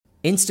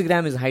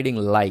Instagram is hiding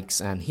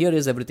likes, and here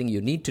is everything you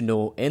need to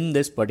know in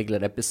this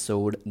particular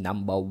episode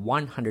number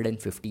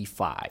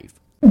 155.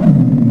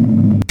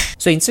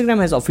 So Instagram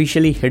has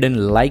officially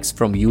hidden likes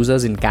from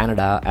users in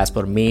Canada as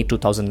per May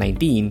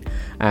 2019,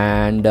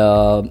 and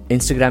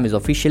Instagram is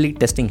officially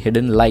testing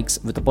hidden likes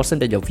with a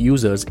percentage of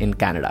users in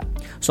Canada.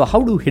 So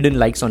how do hidden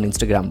likes on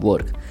Instagram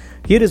work?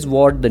 Here is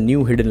what the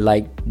new hidden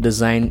like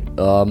design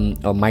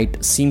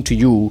might seem to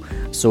you.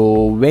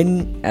 So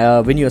when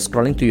you are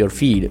scrolling through your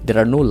feed, there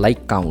are no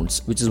like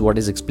counts, which is what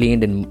is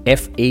explained in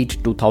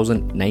F8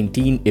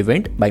 2019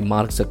 event by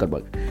Mark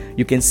Zuckerberg.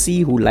 You can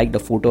see who liked a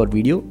photo or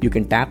video. You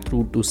can tap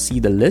through to see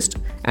the list,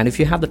 and if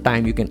you have the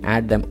time, you can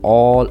add them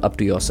all up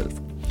to yourself.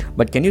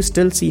 But can you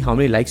still see how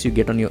many likes you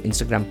get on your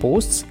Instagram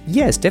posts?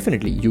 Yes,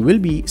 definitely. You will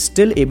be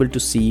still able to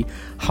see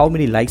how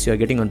many likes you are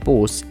getting on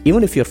posts,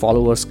 even if your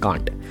followers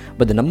can't.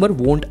 But the number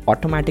won't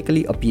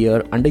automatically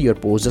appear under your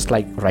post just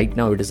like right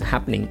now it is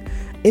happening.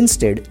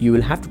 Instead, you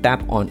will have to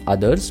tap on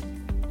others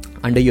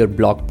under your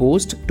blog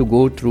post to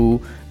go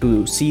through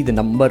to see the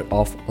number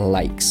of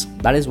likes.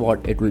 That is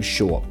what it will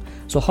show up.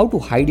 So how to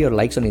hide your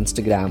likes on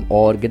Instagram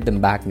or get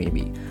them back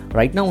maybe?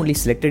 Right now only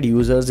selected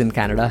users in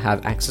Canada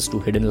have access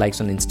to hidden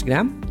likes on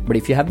Instagram. But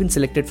if you have been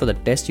selected for the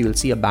test, you will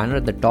see a banner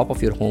at the top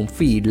of your home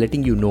feed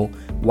letting you know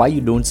why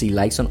you don't see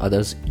likes on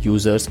others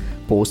users'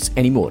 posts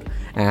anymore.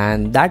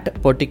 And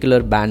that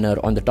particular banner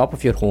on the top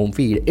of your home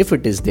feed, if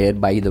it is there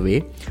by the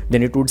way,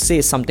 then it would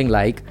say something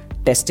like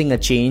testing a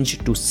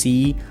change to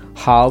see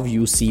how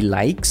you see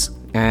likes.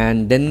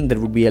 And then there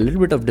would be a little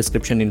bit of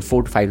description in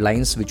 4 to 5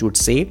 lines which would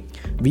say,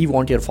 we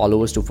want your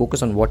followers to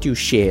focus on what you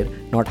share,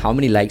 not how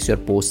many likes your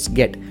posts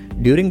get.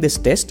 During this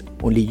test,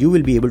 only you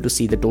will be able to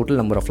see the total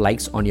number of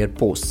likes on your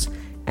posts.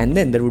 And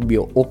then there would be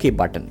a OK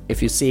button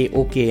if you say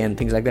OK and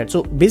things like that.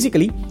 So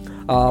basically,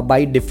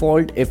 by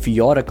default, if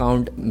your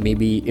account,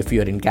 maybe if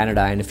you're in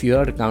Canada and if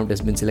your account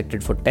has been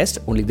selected for test,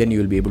 only then you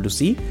will be able to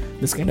see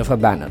this kind of a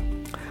banner.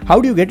 How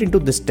do you get into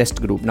this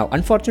test group? Now,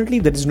 unfortunately,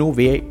 there is no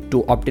way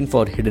to opt in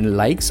for hidden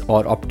likes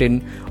or opt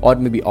in or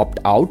maybe opt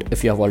out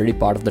if you have already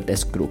part of the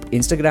test group.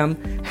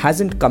 Instagram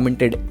hasn't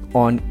commented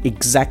on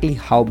exactly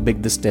how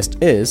big this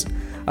test is,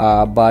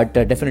 but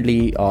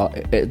definitely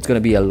it's going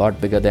to be a lot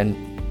bigger than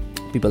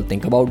people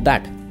think about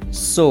that.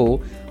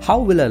 So how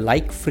will a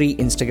like-free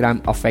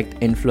Instagram affect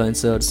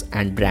influencers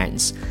and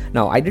brands?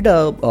 Now, I did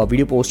a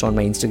video post on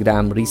my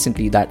Instagram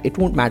recently that it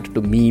won't matter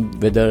to me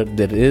whether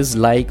there is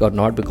like or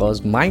not,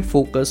 because my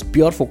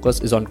pure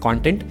focus is on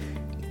content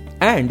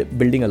and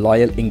building a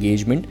loyal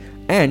engagement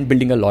and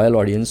building a loyal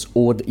audience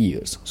over the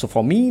years. So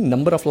for me,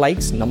 number of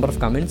likes, number of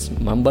comments,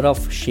 number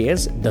of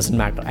shares doesn't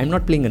matter. I'm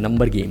not playing a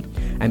number game.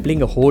 I'm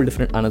playing a whole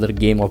different another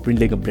game of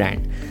building a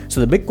brand. So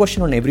the big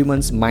question on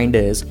everyone's mind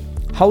is,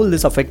 how will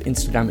this affect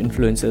Instagram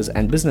influencers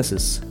and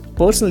businesses?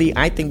 Personally,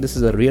 I think this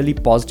is a really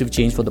positive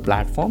change for the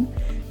platform.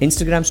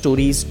 Instagram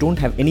stories don't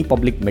have any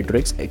public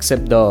metrics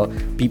except the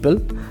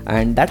people,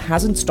 and that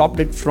hasn't stopped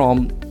it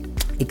from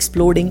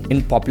exploding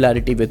in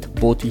popularity with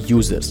both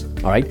users.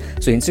 Alright,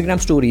 so Instagram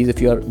stories, if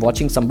you're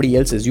watching somebody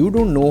else's, you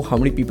don't know how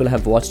many people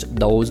have watched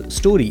those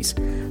stories.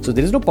 So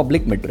there is no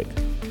public metric.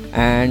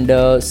 And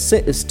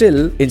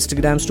still,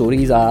 Instagram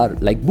stories are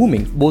like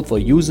booming, both for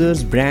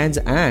users, brands,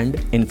 and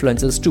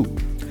influencers too.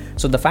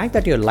 So the fact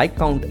that your like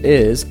count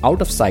is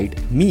out of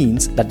sight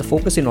means that the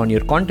focus is on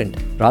your content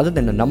rather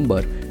than a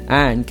number,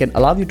 and can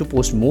allow you to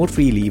post more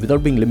freely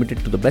without being limited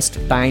to the best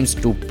times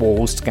to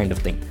post kind of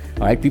thing.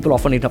 Alright, people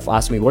often enough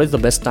ask me, what is the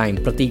best time?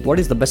 Pratik, what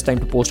is the best time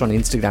to post on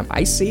Instagram?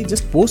 I say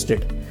just post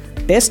it,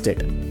 test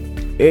it.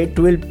 It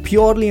will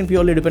purely and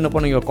purely depend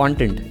upon your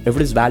content. If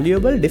it is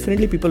valuable,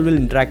 definitely people will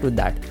interact with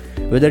that.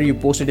 Whether you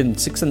post it in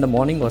 6 in the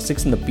morning or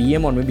 6 in the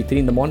PM or maybe 3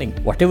 in the morning,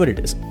 whatever it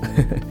is.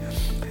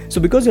 So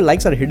because your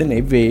likes are hidden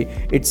away,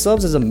 it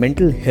serves as a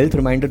mental health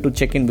reminder to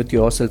check in with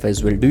yourself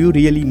as well. Do you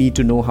really need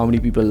to know how many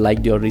people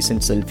liked your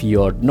recent selfie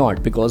or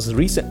not? Because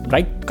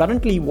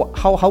currently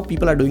how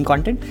people are doing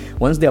content,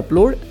 once they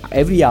upload,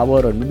 every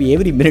hour or maybe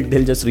every minute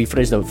they'll just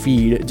refresh the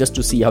feed just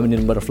to see how many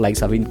number of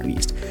likes have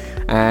increased.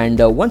 And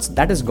once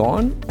that is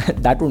gone,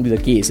 that won't be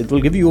the case. It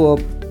will give you a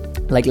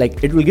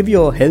it will give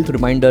you a health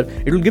reminder.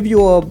 It will give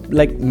you a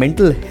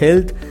mental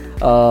health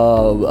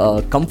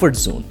comfort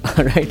zone.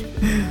 Right?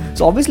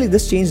 So obviously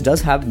this change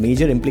does have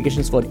major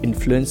implications for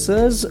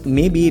influencers.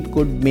 Maybe it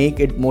could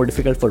make it more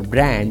difficult for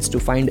brands to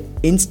find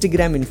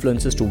Instagram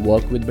influencers to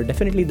work with, but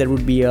definitely there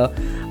would be a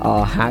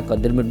hack, or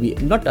there would be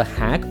not a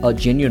hack, a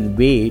genuine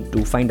way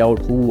to find out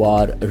who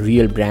are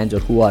real brands or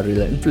who are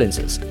real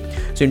influencers.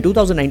 So in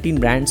 2019,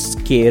 brands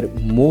care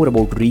more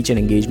about reach and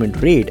engagement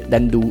rate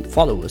than do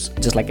followers,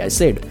 just like I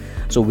said.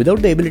 So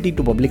without the ability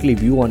to publicly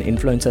view on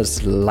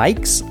influencers'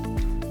 likes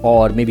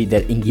or maybe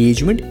their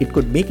engagement, it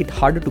could make it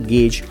harder to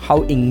gauge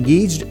how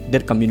engaged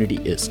their community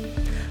is.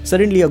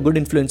 Suddenly, a good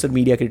influencer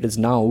media kit is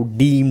now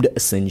deemed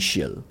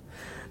essential.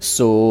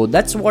 So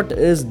that's what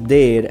is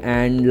there,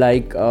 and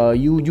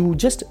you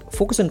just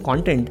focus on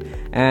content,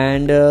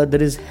 and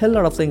there is hell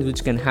lot of things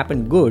which can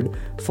happen good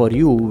for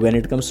you when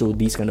it comes to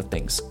these kind of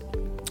things.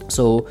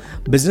 So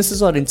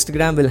businesses or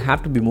Instagram will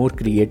have to be more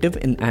creative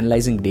in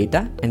analyzing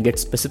data and get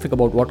specific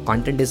about what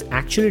content is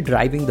actually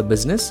driving the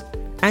business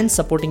and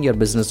supporting your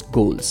business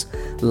goals.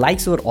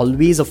 Likes were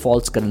always a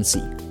false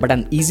currency, but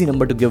an easy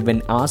number to give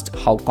when asked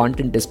how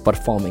content is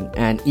performing,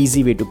 an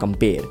easy way to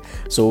compare.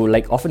 So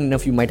like often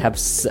enough you might have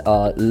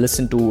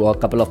listened to a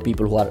couple of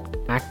people who are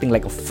acting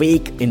like a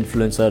fake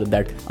influencer,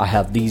 that I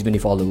have these many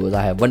followers,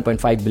 I have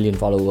 1.5 billion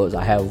followers,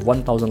 I have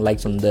 1000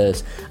 likes on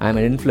this, I'm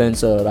an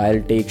influencer,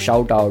 I'll take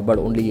shout out but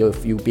only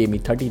if you pay me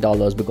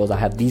 $30 because I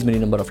have these many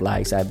number of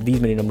likes, I have these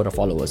many number of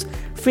followers.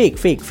 Fake.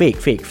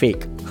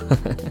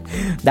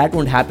 That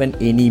won't happen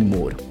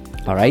anymore.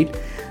 All right,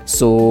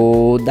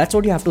 so that's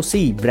what you have to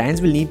see.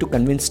 Brands will need to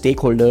convince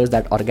stakeholders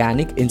that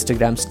organic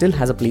Instagram still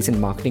has a place in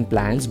marketing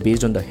plans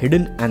based on the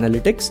hidden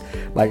analytics,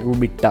 but it will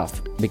be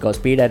tough because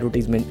paid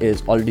advertisement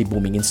is already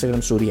booming.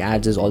 Instagram story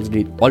ads is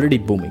already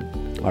booming.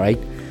 All right,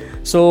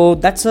 so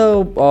that's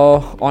a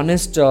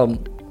honest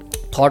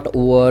thought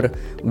over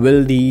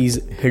will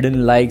these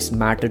hidden likes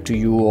matter to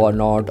you or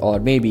not, or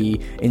maybe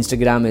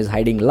Instagram is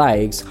hiding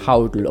likes,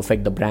 how it will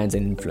affect the brands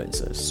and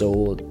influencers.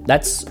 So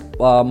that's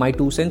my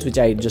 2 cents, which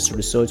I just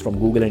researched from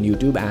Google and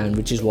YouTube, and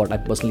which is what I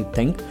personally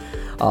think.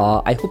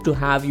 I hope to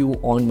have you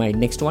on my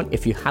next one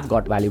if you have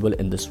got valuable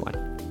in this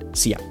one.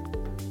 See ya.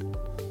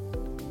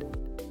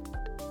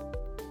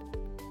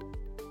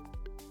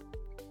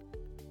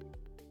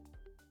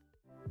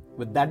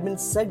 With that being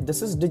said,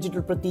 this is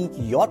Digital Pratik,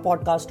 your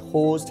podcast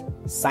host,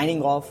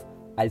 signing off.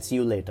 I'll see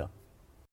you later.